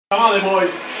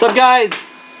What's up, guys?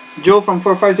 Joe from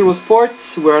 450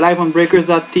 Sports. We're live on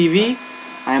breakers.tv.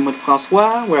 I am with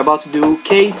Francois. We're about to do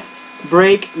case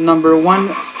break number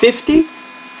 150,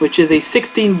 which is a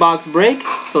 16 box break.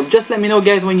 So just let me know,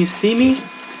 guys, when you see me,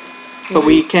 so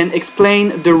we can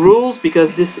explain the rules,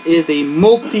 because this is a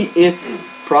multi-hits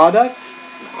product.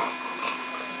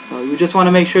 So we just want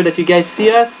to make sure that you guys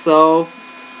see us. So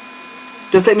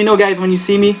just let me know, guys, when you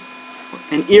see me,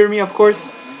 and hear me, of course.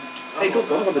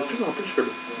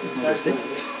 Merci.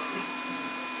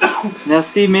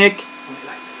 Merci, Mick.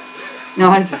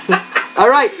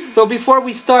 Alright, so before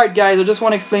we start, guys, I just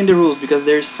want to explain the rules, because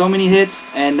there's so many hits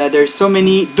and there's so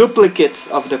many duplicates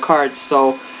of the cards.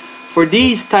 So for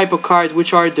these type of cards,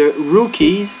 which are the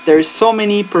rookies, there's so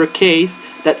many per case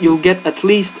that you'll get at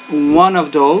least one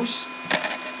of those.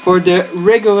 For the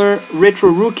regular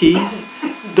retro rookies,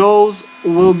 those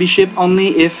will be shipped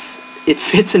only if it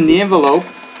fits in the envelope.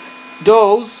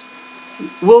 Those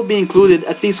will be included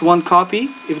at least one copy.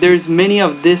 If there's many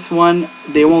of this one,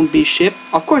 they won't be shipped.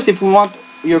 Of course, if we want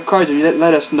your cards,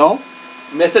 let us know.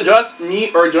 Message us,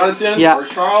 me or Jonathan, or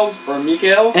Charles or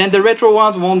Mikael. And the retro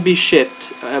ones won't be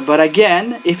shipped. But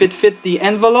again, if it fits the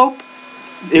envelope,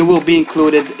 it will be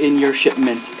included in your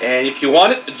shipment. And if you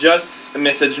want it, just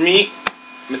message me,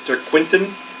 Mr.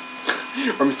 Quinton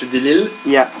or Mr. Delille.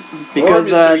 Yeah,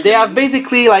 because they have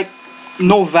basically like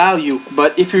no value,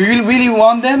 but if you really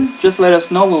want them, just let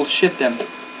us know, we'll ship them.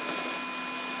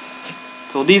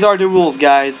 So these are the rules,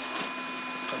 guys.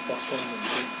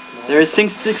 There is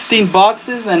 16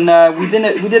 boxes, and we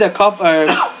did a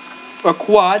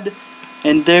quad,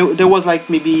 and there was like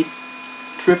maybe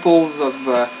triples of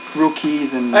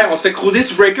rookies and. Hey, on se fait cruiser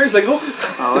sur Breakers, le gros.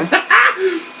 Ah ouais.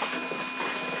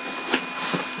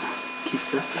 Qui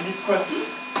ça?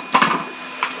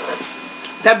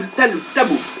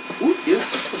 Tabou. Ouh, yes.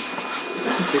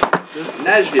 Qui c'est ça?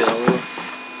 Nashville.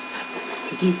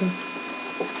 C'est qui ça?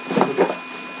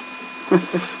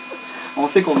 On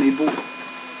sait qu'on est beau. On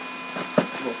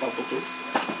parle pour tous.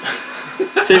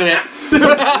 C'est vrai.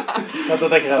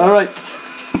 Alright.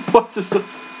 Ouais, c'est ça.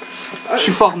 Je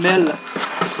suis formel.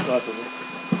 Ouais, c'est ça.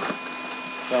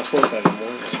 François est avec moi.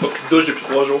 J'ai pas pris de douche depuis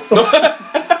 3 jours.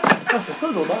 Ah, c'est ça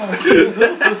l'odeur.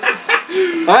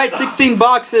 Alright, 16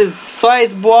 boxes,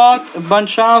 16 boîtes, bonne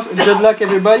chance, good luck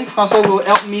everybody. François will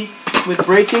help me with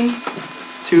breaking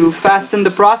to fasten the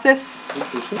process. Je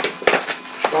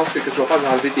pense que tu vas faire, je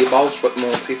vais enlever tes bases, je vais te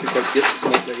montrer c'est quoi le kit.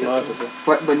 Ouais, c'est ça.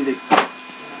 Ouais, bonne idée.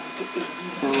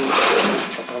 So,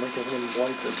 Ça prendrait quasiment une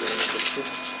boîte de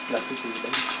plastique et de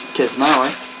bonne. quasiment,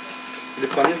 ouais. Le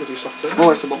premier, je vais te le sortir. Oh,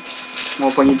 ouais, c'est bon. On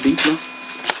va pogner de beat, là.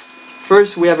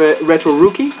 First, we have a retro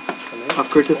rookie of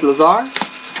Curtis Lazar.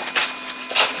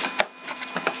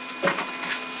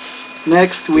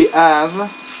 Next, we have.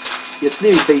 Y a-tu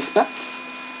des base packs?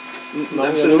 Non,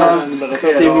 Absolument.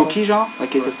 C'est rookie, genre?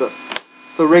 Ok, c'est ça.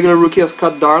 So, regular rookie of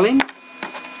Scott Darling.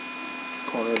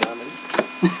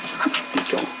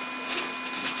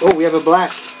 Oh, we have a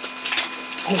black.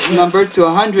 Oh, yes. Numbered to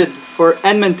 100 for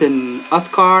Edmonton,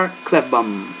 Oscar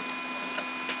Klefbom.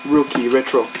 Rookie,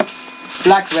 retro.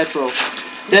 Black retro.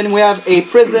 Then we have a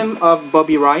prism of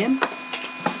Bobby Ryan.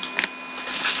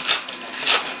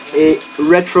 A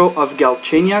retro of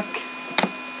Galchenyuk.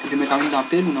 Je vais mettre en ligne dans le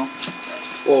pile ou non?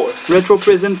 Oh, ouais. Retro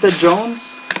prism Seth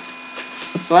Jones.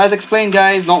 So as explained,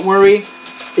 guys, don't worry.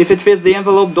 If it fits the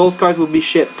envelope, those cards will be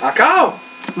shipped. Encore?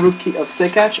 Rookie of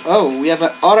Sekach. Oh, we have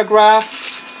an autograph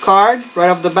card right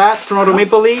off the bat. Toronto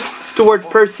Maple Leafs. Stuart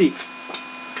Percy.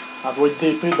 Elle doit être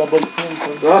TP double print.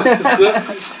 Ah, c'est ça.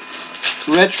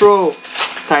 Retro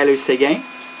Tyler Seguin.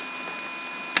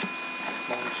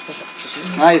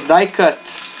 Nice die cut.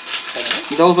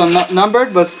 Those are not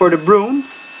numbered, but for the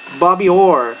Bruins, Bobby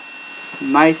Orr.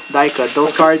 Nice die cut.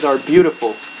 Those cards are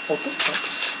beautiful.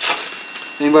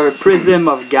 Then we have a prism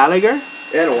of Gallagher.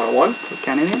 And a 1-1. For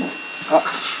Canadian. We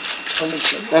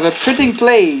have a printing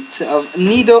plate of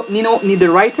Nino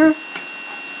Niederreiter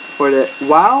for the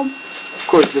Wild. Of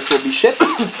course, this will be shipped.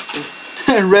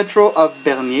 Retro of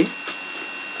Bernier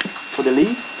for the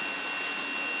Leafs.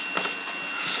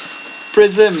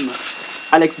 Prism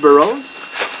Alex Burrows.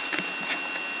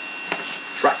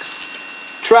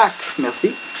 Trax,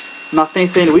 merci. Martin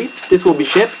Saint-Louis. This will be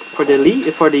shipped for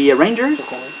the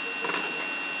Rangers.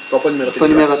 Pas numéroté. Pas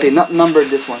numéroté, not numbered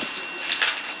this one.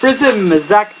 Prism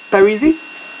Zach Parisi.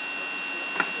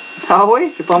 Ah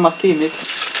ouais, j'ai pas remarqué, Mick.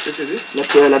 Qu'est-ce que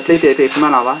c'est? La plate est imprimée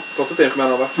à l'envers. Ils sont tous imprimés à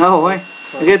l'envers. Ah ouais.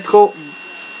 Retro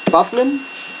Bufflin.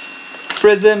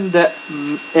 Prism de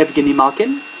Evgeny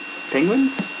Malkin.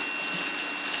 Penguins.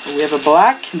 We have a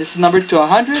black. This is numbered to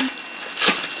 100.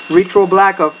 Retro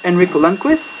black of Henrik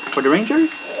Lundqvist for the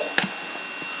Rangers.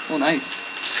 Oh,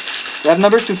 nice. We have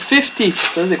number 250.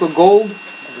 Ça, c'est quoi? Gold.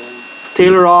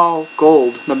 Taylor Hall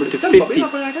Gold. Number 250.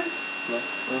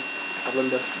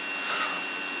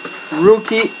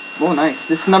 Rookie. Oh, nice.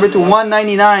 This is number to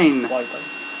 199.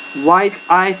 White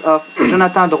Ice of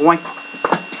Jonathan Drouin.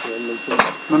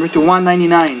 Number to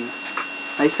 199.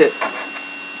 Nice hit.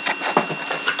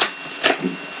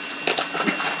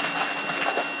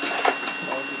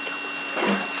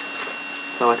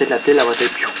 Ça va être la pile, elle va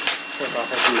être.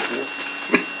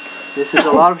 This is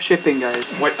a lot of shipping, guys.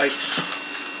 White ice.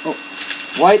 Oh.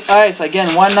 White Ice,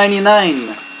 again,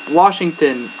 199.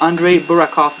 Washington, Andre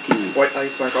Burakovsky. White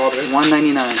ice encore, hein.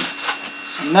 199.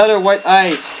 Another White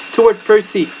Ice, Stuart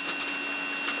Percy.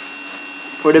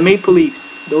 For the Maple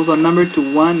Leafs. Those are numbered to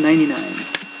 199.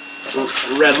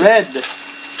 Red.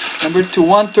 Number to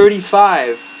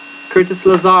 135. Curtis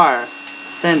Lazar.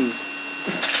 Sens.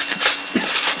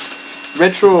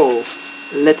 Retro.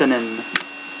 Lettinen.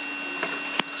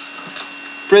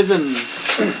 Prism.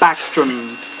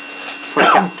 Backstrom. For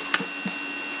Caps.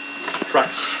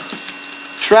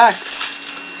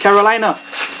 Tracks. Carolina.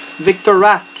 Victor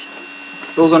Rask.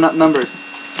 Those are not numbered.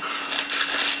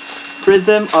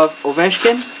 Prism of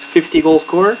Ovechkin. 50 goal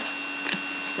scorer.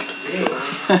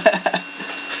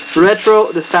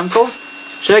 Retro de Stamkos.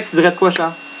 Check, tu dirais de quoi,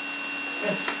 Charles?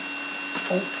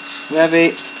 We have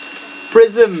a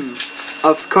Prism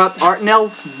of Scott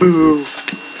Hartnell. Boo.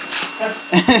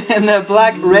 And a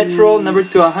black retro number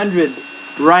to 100.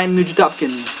 Ryan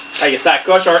Nugent-Hopkins. Ah, il y a ça à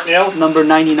coche, Hartnell. Number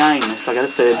 99. Je regarde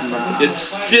si c'est... Il y a du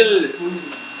style.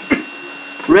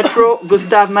 Retro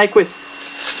Gustav Nyquist.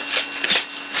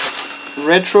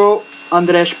 Retro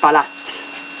Andrzej Palat.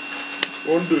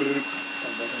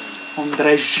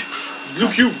 Andrzej. Blue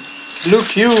Cube. Blue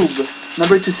Cube.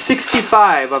 Number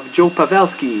 265 of Joe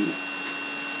Pavelski.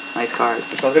 Nice card.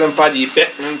 Je suis en train de me faire des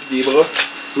pecs, même, pis des bras.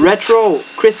 Retro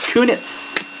Chris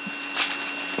Kunitz.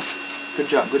 Good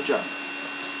job, good job.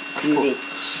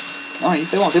 Non, il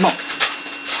fait bon, c'est bon.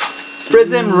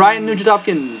 Prism Ryan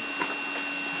Nugent-Hopkins.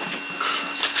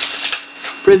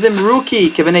 Prism Rookie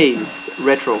Kevin Hayes.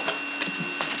 Retro.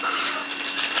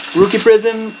 Rookie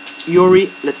Prism Yuri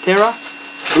Lettera.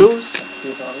 Blues.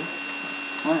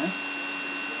 Ouais.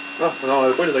 Ah, non, on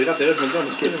avait pas les autographes, je me disais,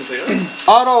 on a skillé les autographes.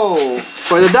 Auto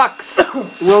for the Ducks.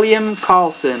 William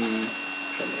Carlson.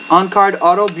 On-card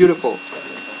auto, beautiful.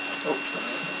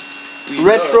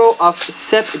 Retro of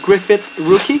Seth Griffith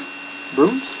Rookie.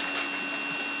 Bruce.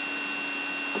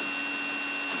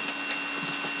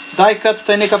 Die cut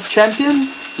Stanley Cup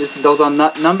champions. Those are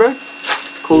not numbered.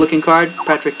 Cool looking card,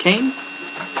 Patrick Kane.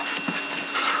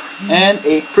 And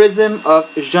a prism of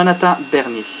Jonathan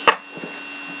Bernier.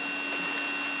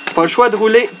 Pas le choix de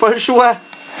rouler, pas le choix.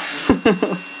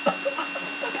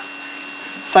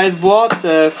 16 boîtes,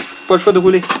 c'est pas le choix de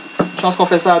rouler. Je pense qu'on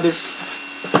fait ça à deux.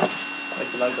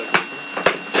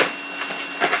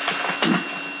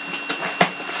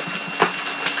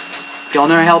 Puis on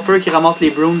a un helper qui ramasse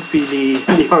les Bruins puis les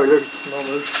Oilers.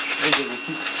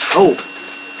 Oh!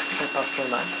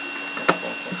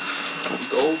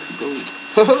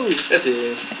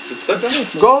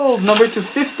 Gold number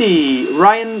 250,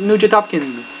 Ryan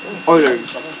Nugent-Hopkins,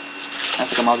 Oilers. Ah,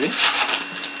 ça commence bien.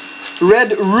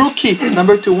 Red Rookie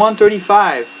number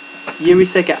 135, Yuri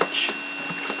Sekach,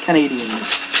 Canadiens.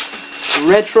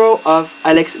 Retro of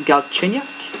Alex Galchenyuk.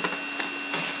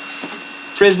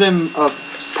 Prism of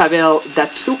Pavel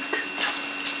Datsuk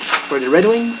for the Red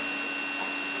Wings.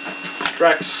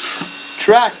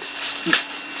 Tracks.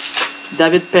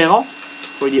 David Perron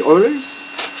for the Oilers.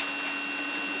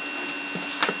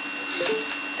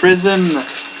 Prism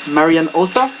Marian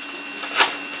Ossa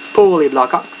pour les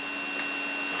Blackhawks.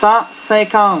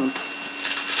 150.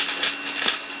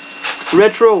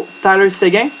 Retro Tyler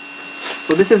Seguin.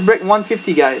 So this is break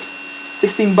 150, guys.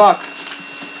 16 bucks.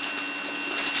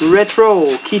 Retro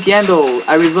Keith Yandel,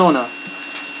 Arizona.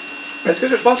 Est-ce que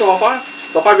je pense qu'on va faire?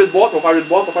 On va faire 8 boîtes, on va faire 8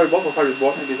 boîtes, on va faire 8 boîtes, on va faire 8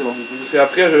 boîtes. Ok, c'est bon. Puis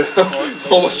après,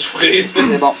 on va souffrir.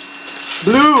 C'est bon.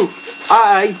 Blue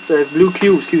Ice, Blue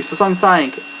Q, excuse,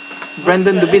 65.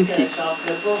 Brandon Dubinsky.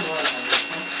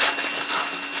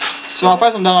 Si tu vas en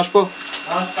faire, ça me dérange pas.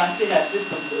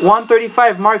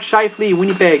 135, Mark Scheifele,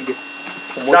 Winnipeg.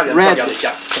 Red.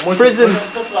 Prism,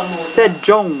 Seth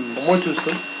Jones.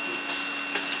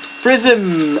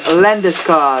 Prism,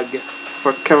 Landeskog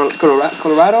for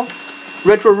Colorado.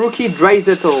 Retro Rookie,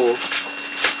 Draisaitl.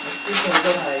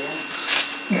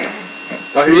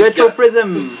 Retro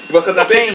Prism. Il va se rattraper.